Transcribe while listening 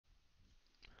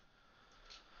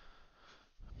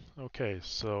Okay,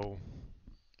 so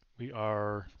we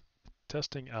are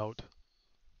testing out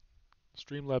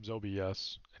Streamlabs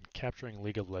OBS and capturing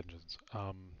League of Legends.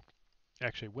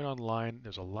 Actually, went online.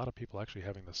 There's a lot of people actually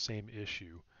having the same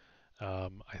issue. I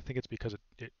think it's because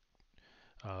it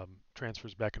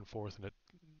transfers back and forth, and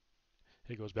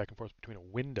it goes back and forth between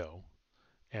a window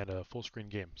and a full screen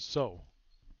game. So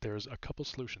there's a couple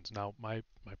solutions. Now, my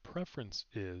preference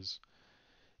is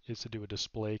to do a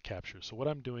display capture. So what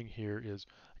I'm doing here is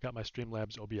I got my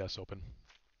Streamlabs OBS open,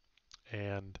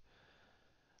 and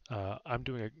I'm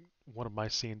doing one of my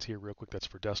scenes here real quick that's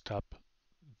for desktop,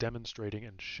 demonstrating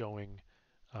and showing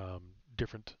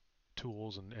different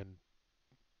tools and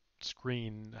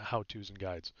screen how-tos and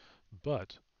guides.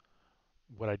 But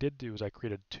what I did do is I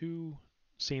created two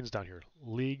scenes down here: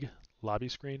 League lobby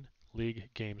screen, League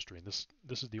game screen. This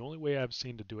is the only way I've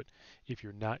seen to do it if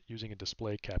you're not using a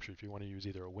display capture, if you want to use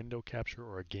either a window capture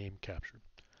or a game capture.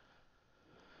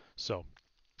 So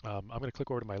I'm going to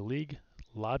click over to my League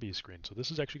lobby screen. So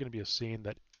this is actually going to be a scene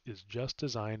that is just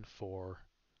designed for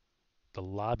the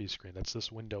lobby screen. That's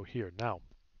this window here. Now,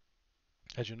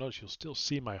 as you notice, you'll still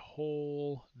see my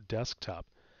whole desktop,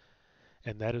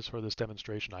 and that is for this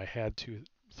demonstration. I had to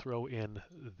throw in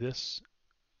this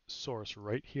source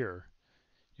right here.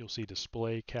 You'll see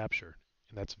display capture,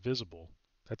 and that's visible.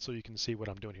 That's so you can see what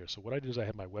I'm doing here. So what I did is I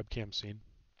have my webcam scene.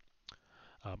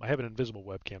 I have an invisible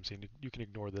webcam scene. You can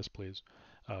ignore this, please.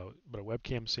 But a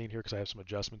webcam scene here because I have some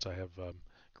adjustments. I have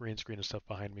green screen and stuff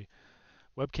behind me.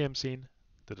 Webcam scene,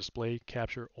 the display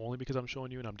capture only because I'm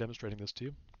showing you and I'm demonstrating this to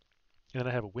you. And then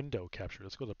I have a window capture.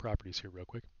 Let's go to the properties here real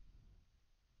quick.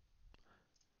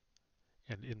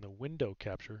 And in the window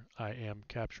capture, I am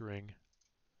capturing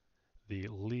the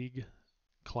League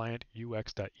client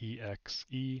ux.exe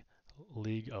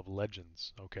League of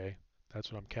Legends. Okay,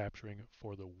 that's what I'm capturing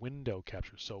for the window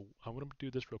capture. So I'm going to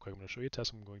do this real quick. I'm going to show you a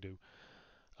test. I'm going to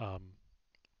um,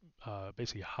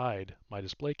 basically hide my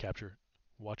display capture.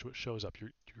 Watch what shows up.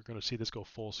 You're going to see this go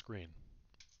full screen.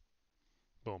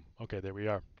 Boom. Okay, there we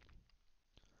are.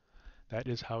 That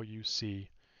is how you see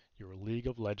your League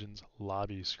of Legends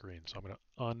lobby screen. So I'm going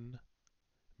to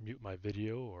unmute my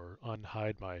video or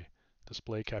unhide my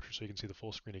display capture so you can see the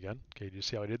full screen again. Okay, do you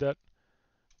see how I did that?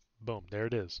 Boom, there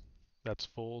it is. That's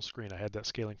full screen. I had that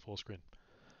scaling full screen.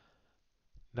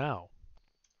 Now,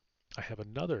 I have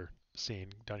another scene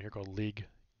down here called League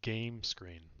Game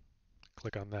Screen.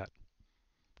 Click on that.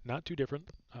 Not too different,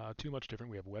 too much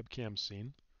different. We have webcam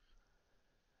scene,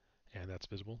 and that's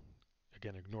visible.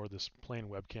 Again, ignore this plain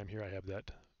webcam here. I have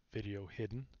that video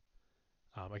hidden.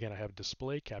 Again, I have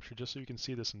display capture just so you can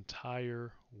see this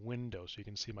entire window, so you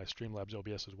can see my Streamlabs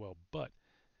OBS as well. But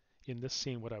in this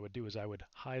scene, what I would do is I would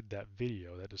hide that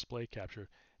video, that display capture,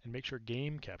 and make sure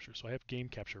game capture. So I have game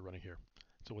capture running here.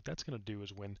 So what that's going to do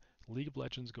is when League of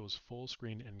Legends goes full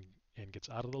screen and gets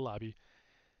out of the lobby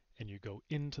and you go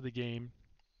into the game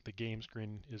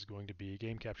screen is going to be,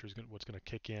 game capture is what's going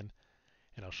to kick in.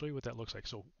 And I'll show you what that looks like.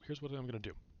 So here's what I'm going to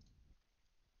do.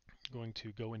 I'm going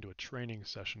to go into a training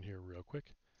session here real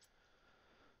quick.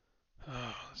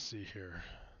 Let's see here.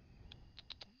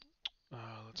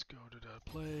 Let's go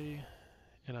to play.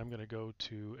 And I'm going to go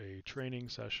to a training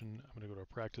session. I'm going to go to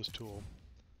a practice tool.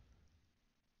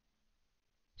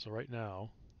 So right now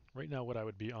what I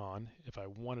would be on, if I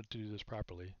wanted to do this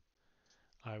properly,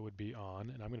 I would be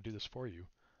on, and I'm going to do this for you.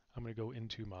 I'm going to go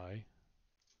into my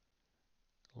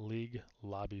League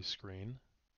lobby screen,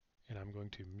 and I'm going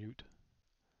to mute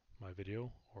my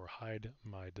video or hide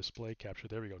my display capture.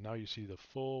 There we go. Now you see the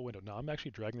full window. Now I'm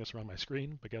actually dragging this around my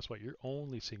screen, but guess what? You're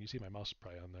only seeing, you see my mouse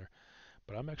probably on there,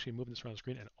 but I'm actually moving this around the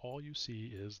screen, and all you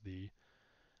see is the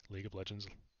League of Legends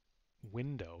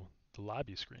window, the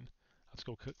lobby screen. Let's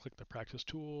go click the practice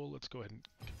tool. Let's go ahead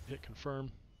and hit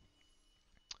confirm.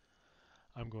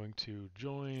 I'm going to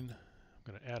join.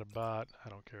 I'm going to add a bot. I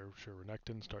don't care. Sure,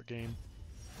 Renekton, start game.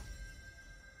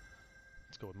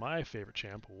 Let's go with my favorite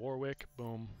champ, Warwick.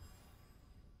 Boom.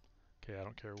 Okay, I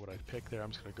don't care what I pick there.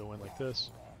 I'm just going to go in like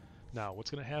this. Now,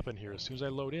 what's going to happen here, as soon as I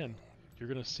load in, you're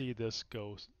going to see this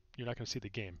go. You're not going to see the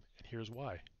game. And here's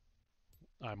why.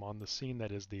 I'm on the scene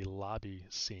that is the lobby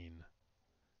scene.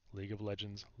 League of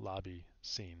Legends lobby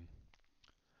scene.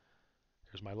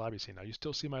 Here's my lobby scene. Now, you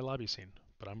still see my lobby scene,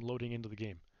 but I'm loading into the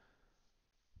game.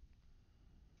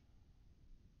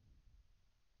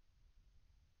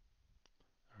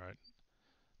 All right.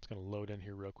 It's going to load in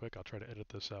here real quick. I'll try to edit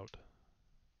this out.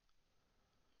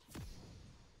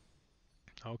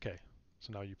 Okay,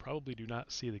 so now you probably do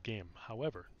not see the game.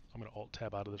 However, I'm going to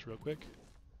Alt-Tab out of this real quick.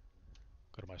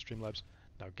 Go to my Streamlabs.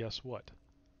 Now guess what?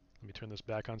 Let me turn this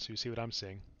back on so you see what I'm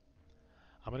seeing.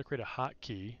 I'm going to create a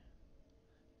hotkey,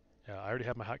 I already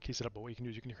have my hotkey set up, but what you can do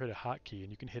is you can hit a hotkey and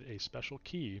you can hit a special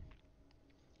key,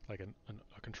 like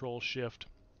a control shift,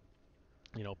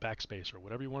 backspace or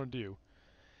whatever you want to do.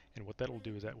 And what that will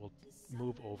do is that will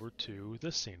move over to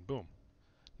this scene. Boom.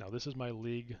 Now this is my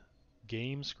League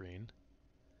game screen,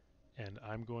 and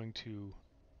I'm going to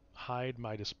hide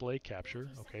my display capture.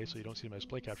 Okay, so you don't see my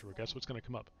display capture, but guess what's going to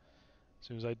come up? As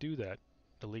soon as I do that,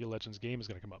 the League of Legends game is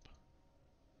going to come up.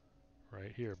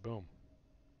 Right here, boom.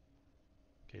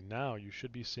 Okay, now you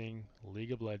should be seeing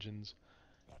League of Legends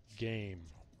game.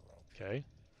 Okay,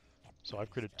 so I've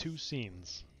created two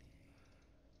scenes.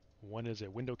 One is a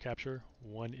window capture,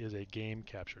 one is a game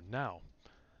capture. Now,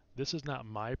 this is not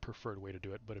my preferred way to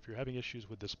do it, but if you're having issues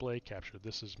with display capture,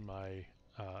 this is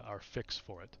our fix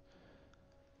for it.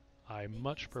 I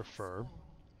much prefer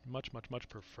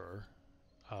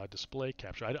display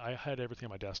capture. I hide everything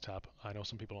on my desktop. I know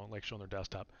some people don't like showing their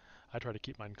desktop. I try to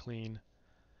keep mine clean,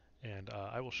 and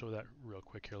I will show that real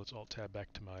quick here. Let's alt tab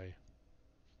back to my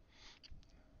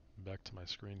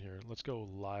screen here. Let's go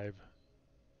live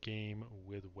game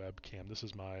with webcam. This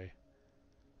is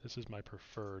my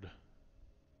preferred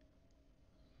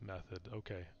method.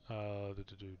 Okay.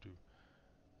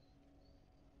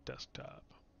 Desktop.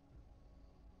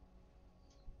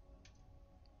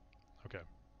 Okay.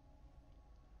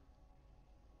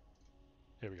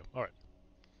 Here we go. All right.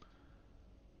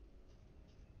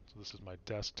 So this is my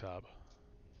desktop.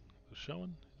 Is it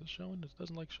showing? Is this showing? It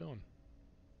doesn't like showing.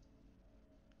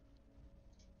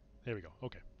 There we go.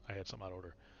 Okay. I had something out of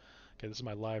order. Okay, this is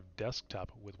my live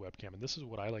desktop with webcam, and this is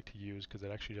what I like to use because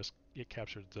it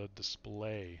captures the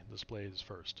display. The display is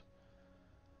first.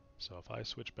 So if I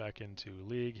switch back into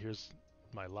League, here's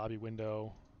my lobby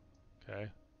window.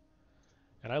 Okay.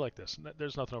 And I like this.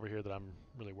 There's nothing over here that I'm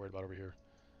really worried about over here.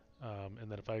 And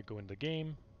then if I go into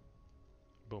game,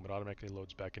 boom, it automatically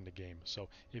loads back into game. So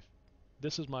if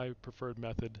this is my preferred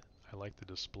method, I like the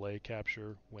display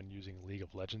capture when using League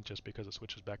of Legends just because it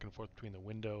switches back and forth between the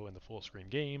window and the full screen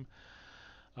game.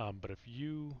 But if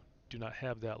you do not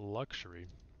have that luxury,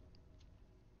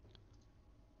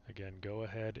 again, go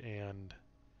ahead and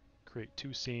create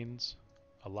two scenes.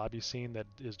 A lobby scene that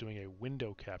is doing a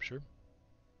window capture.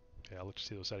 Okay, I'll let you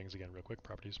see those settings again real quick.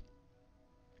 Properties.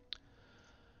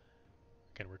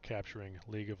 Again, we're capturing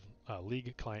League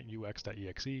client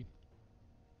ux.exe.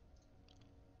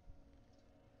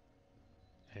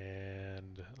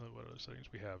 And what other settings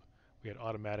we have? We had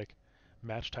automatic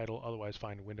match title, otherwise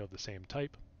find window of the same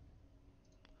type.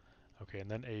 Okay, and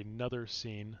then another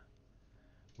scene,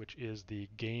 which is the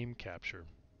game capture.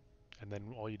 And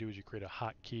then all you do is you create a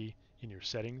hotkey in your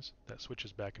settings that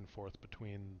switches back and forth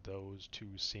between those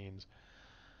two scenes.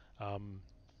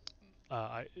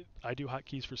 I do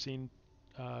hotkeys for scene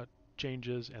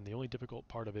changes, and the only difficult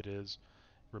part of it is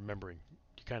remembering.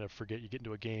 You kind of forget, you get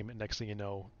into a game, and next thing you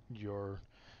know, your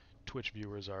Twitch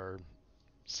viewers are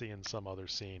seeing some other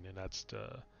scene, and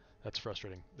that's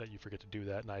frustrating that you forget to do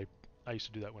that. And I used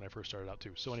to do that when I first started out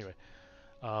too. So anyway,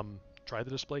 try the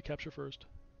display capture first.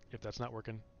 If that's not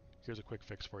working, here's a quick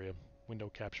fix for you.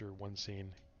 Window capture one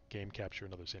scene, game capture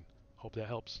another scene. Hope that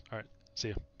helps. All right, see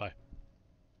ya. Bye.